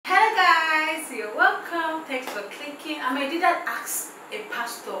Thanks for clicking. Ahmed Deedat asked a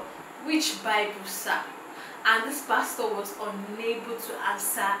pastor, which Bible, sir? And this pastor was unable to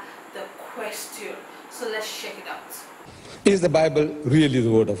answer the question. So let's check it out. Is the Bible really the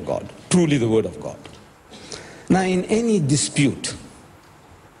Word of God? Truly the Word of God? Now, in any dispute,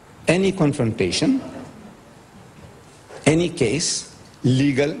 any confrontation, any case,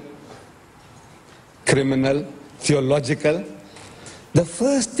 legal, criminal, theological, the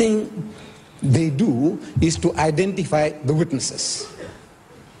first thing they do is to identify the witnesses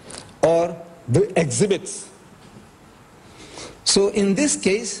or the exhibits. So in this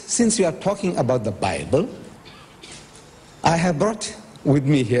case, since we are talking about the Bible, I have brought with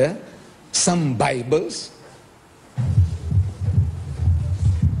me here some Bibles.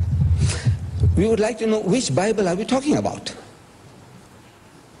 We would like to know which Bible are we talking about.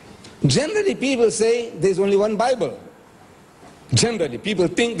 Generally, people say there's only one Bible. Generally, people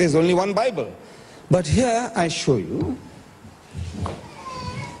think there's only one Bible. But here I show you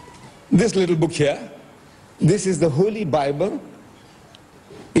this little book here. This is the Holy Bible.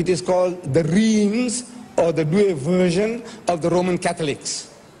 It is called the Reims, or the Douay version of the Roman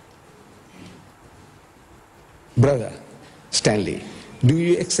Catholics. Brother Stanley, do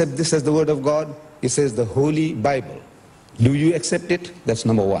you accept this as the Word of God? It says the Holy Bible. Do you accept it? That's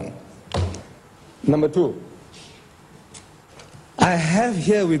number one. Number two, I have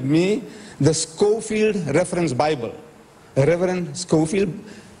here with me the Scofield Reference Bible. Reverend Scofield,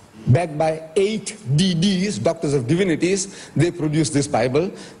 backed by 8 DDs, Doctors of Divinities, they produced this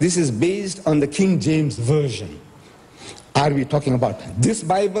Bible. This is based on the King James Version. Are we talking about this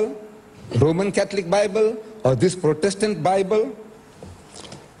Bible, Roman Catholic Bible, or this Protestant Bible?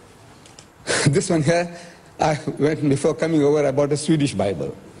 This one here, before coming over, I bought a Swedish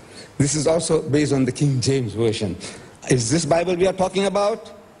Bible. This is also based on the King James Version. Is this Bible we are talking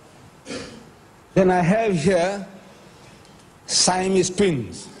about? Then I have here Siamese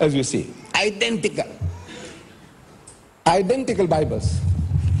twins, as you see. Identical. Identical Bibles.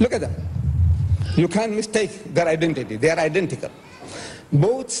 Look at them. You can't mistake their identity. They are identical.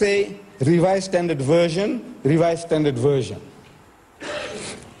 Both say Revised Standard Version, Revised Standard Version.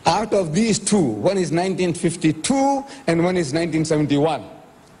 Out of these two, one is 1952 and one is 1971.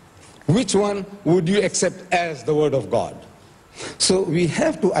 Which one would you accept as the Word of God? So we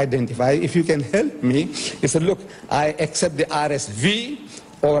have to identify. If you can help me, you said, look, I accept the RSV,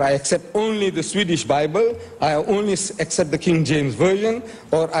 or I accept only the Swedish Bible, I only accept the King James Version,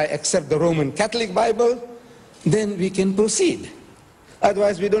 or I accept the Roman Catholic Bible, then we can proceed.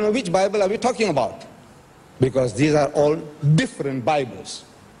 Otherwise, we don't know which Bible are we talking about, because these are all different Bibles.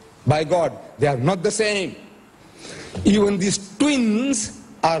 By God, they are not the same. Even these twins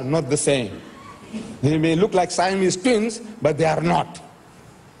are not the same. They may look like Siamese twins, but they are not.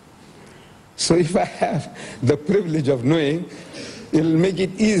 So if I have the privilege of knowing, it will make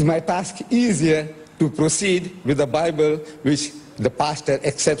it easy, my task easier to proceed with the Bible which the pastor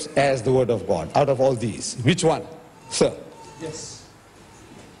accepts as the Word of God. Out of all these, which one? Sir? Yes.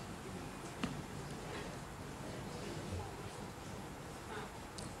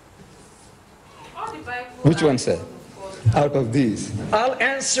 Which one, sir? Out of these? I'll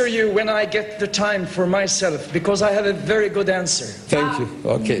answer you when I get the time for myself, because I have a very good answer. Thank you.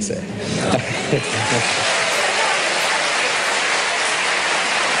 Okay, sir.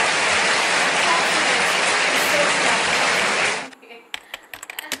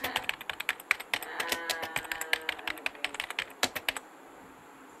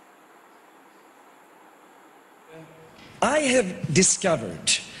 I have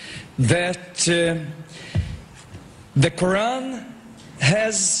discovered that the Quran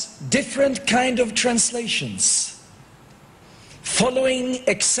has different kind of translations, following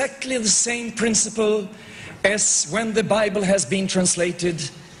exactly the same principle as when the Bible has been translated.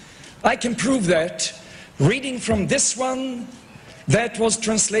 I can prove that reading from this one that was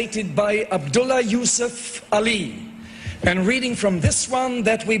translated by Abdullah Yusuf Ali, and reading from this one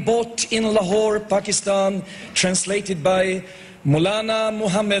that we bought in Lahore, Pakistan, translated by Maulana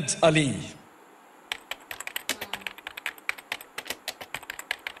Muhammad Ali.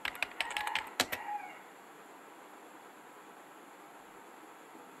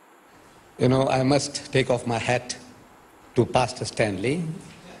 You know, I must take off my hat to Pastor Stanley.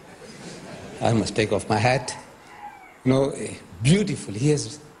 I must take off my hat. You know, beautifully, he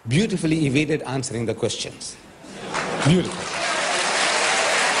has beautifully evaded answering the questions. Beautiful.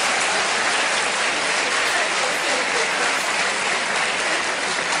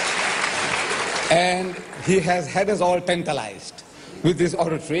 And he has had us all tantalized with his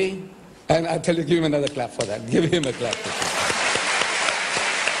oratory. And I tell you, give him another clap for that. Give him a clap.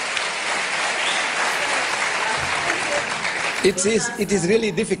 It is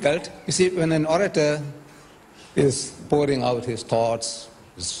really difficult. You see, when an orator is pouring out his thoughts,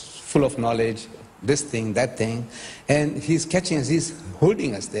 is full of knowledge, this thing, that thing, and he's catching us, he's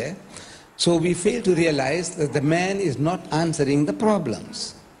holding us there. So we fail to realize that the man is not answering the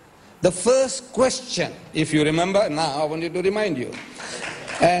problems. The first question, if you remember, now I want you to remind you.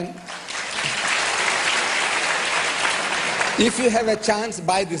 And if you have a chance,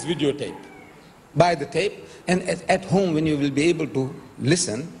 buy this videotape. Buy the tape, and at home when you will be able to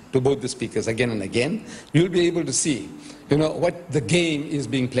listen to both the speakers again and again, you'll be able to see, what the game is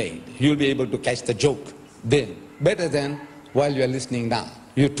being played. You'll be able to catch the joke then, better than while you're listening now.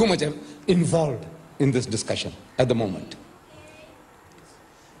 You're too much involved in this discussion at the moment.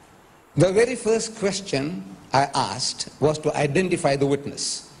 The very first question I asked was to identify the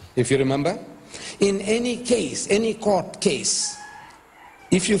witness. If you remember, in any case, any court case,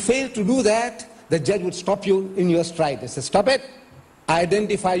 if you fail to do that, the judge would stop you in your stride. He says, stop it,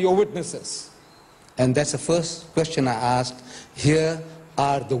 identify your witnesses. And that's the first question I asked. Here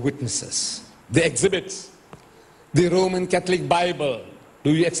are the witnesses, the exhibits, the Roman Catholic Bible.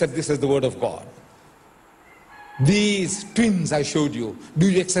 Do you accept this as the Word of God? These twins I showed you, do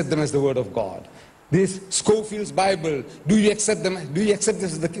you accept them as the Word of God? This Schofield's Bible, do you accept them? Do you accept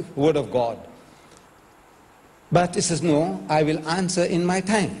this as the Word of God? But he says, no, I will answer in my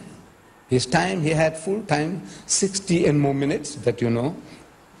time. His time, he had full time, 60 and more minutes, that you know,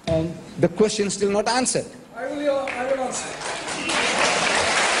 and the question still not answered. I will answer.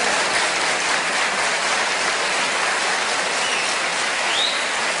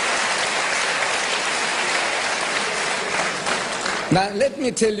 Now, let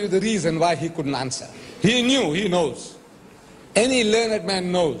me tell you the reason why he couldn't answer. He knew, he knows. Any learned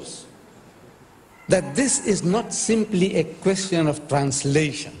man knows that this is not simply a question of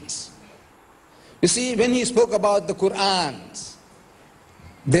translations. You see, when he spoke about the Qur'ans,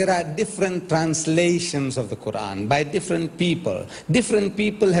 there are different translations of the Quran by different people. Different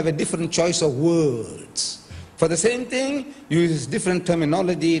people have a different choice of words. For the same thing, use different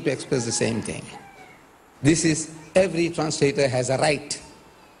terminology to express the same thing. This is, every translator has a right.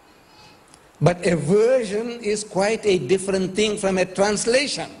 But a version is quite a different thing from a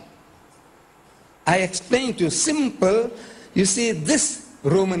translation. I explained to you, simple. You see, this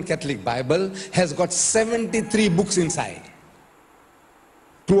Roman Catholic Bible has got 73 books inside.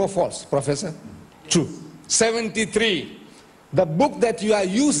 True or false, Professor? True. 73. The book that you are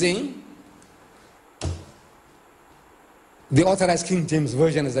using, the Authorized King James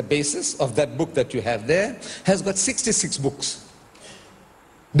Version as a basis of that book that you have there, has got 66 books.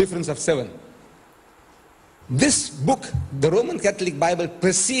 Difference of 7. This book, the Roman Catholic Bible,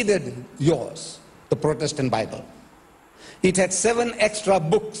 preceded yours, the Protestant Bible. It had 7 extra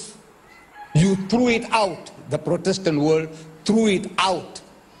books. You threw it out. The Protestant world threw it out.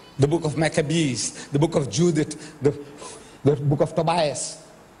 The book of Maccabees, the book of Judith, the book of Tobias.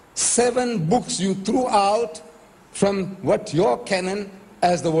 7 books you threw out from what your canon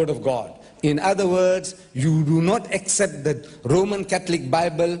as the Word of God. In other words, you do not accept the Roman Catholic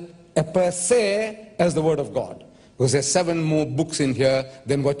Bible per se as the Word of God. Because there's 7 more books in here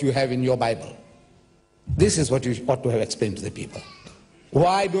than what you have in your Bible. This is what you ought to have explained to the people.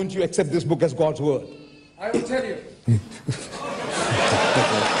 Why don't you accept this book as God's Word? I will tell you.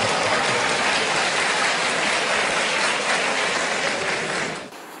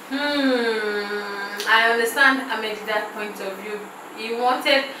 I understand Ahmed Deedat's point of view. He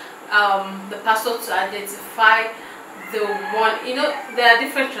wanted the pastor to identify the one, there are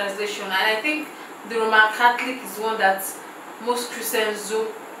different translations, and I think the Roman Catholic is one that most Christians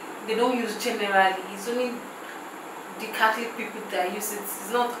they don't use generally. It's only the Catholic people that use it.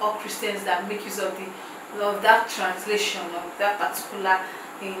 It's not all Christians that make use of that translation of that particular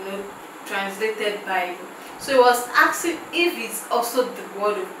translated Bible. So he was asking if it's also the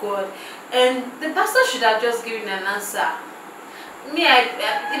Word of God, and the pastor should have just given an answer. Me,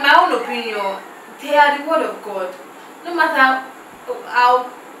 in my own opinion, they are the Word of God. No matter how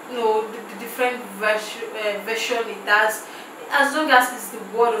the different version it has, as long as it's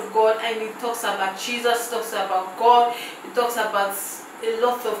the Word of God and it talks about Jesus, talks about God, it talks about a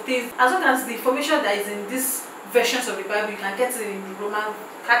lot of things. As long as the information that is in these versions of the Bible, you can get it in the Roman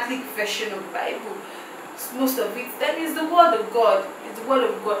Catholic version of the Bible. Most of it, then it's the Word of God. It's the Word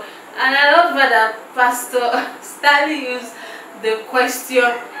of God. And I love that Pastor Stanley used the question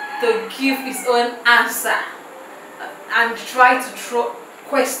to give his own answer and try to throw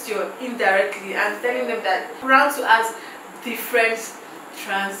question indirectly and telling them that Quran to has different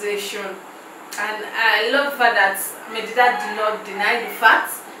translation. And I love that Ahmed Deedat did not deny the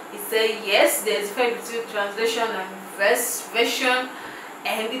facts He said yes, there's a difference between translation and version,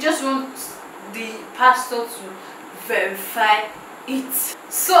 and he just wants the pastor to verify it.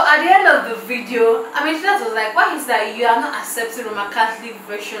 So at the end of the video, Ahmed Deedat was like, why is that you are not accepting Roman Catholic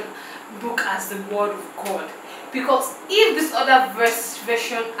version book as the word of God? Because if this other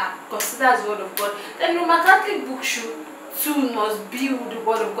version are considered as word of God, then Roman Catholic book should too must be the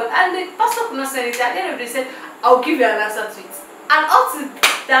word of God. And the pastor could not say anything. At the end of the day, he said, I'll give you an answer to it. And up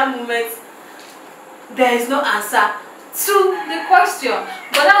to that moment, there is no answer to the question.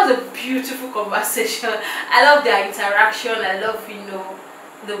 But that was a beautiful conversation. I love their interaction. I love, you know,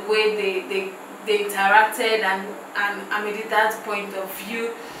 the way they interacted, and Ahmed Deedat's point of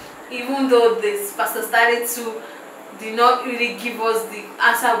view. Even though this pastor started to did not really give us the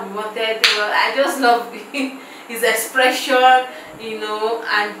answer we wanted, well, I just love his expression, you know,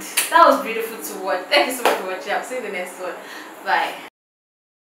 and that was beautiful to watch. Thank you so much for watching. I'll see you in the next one. Bye.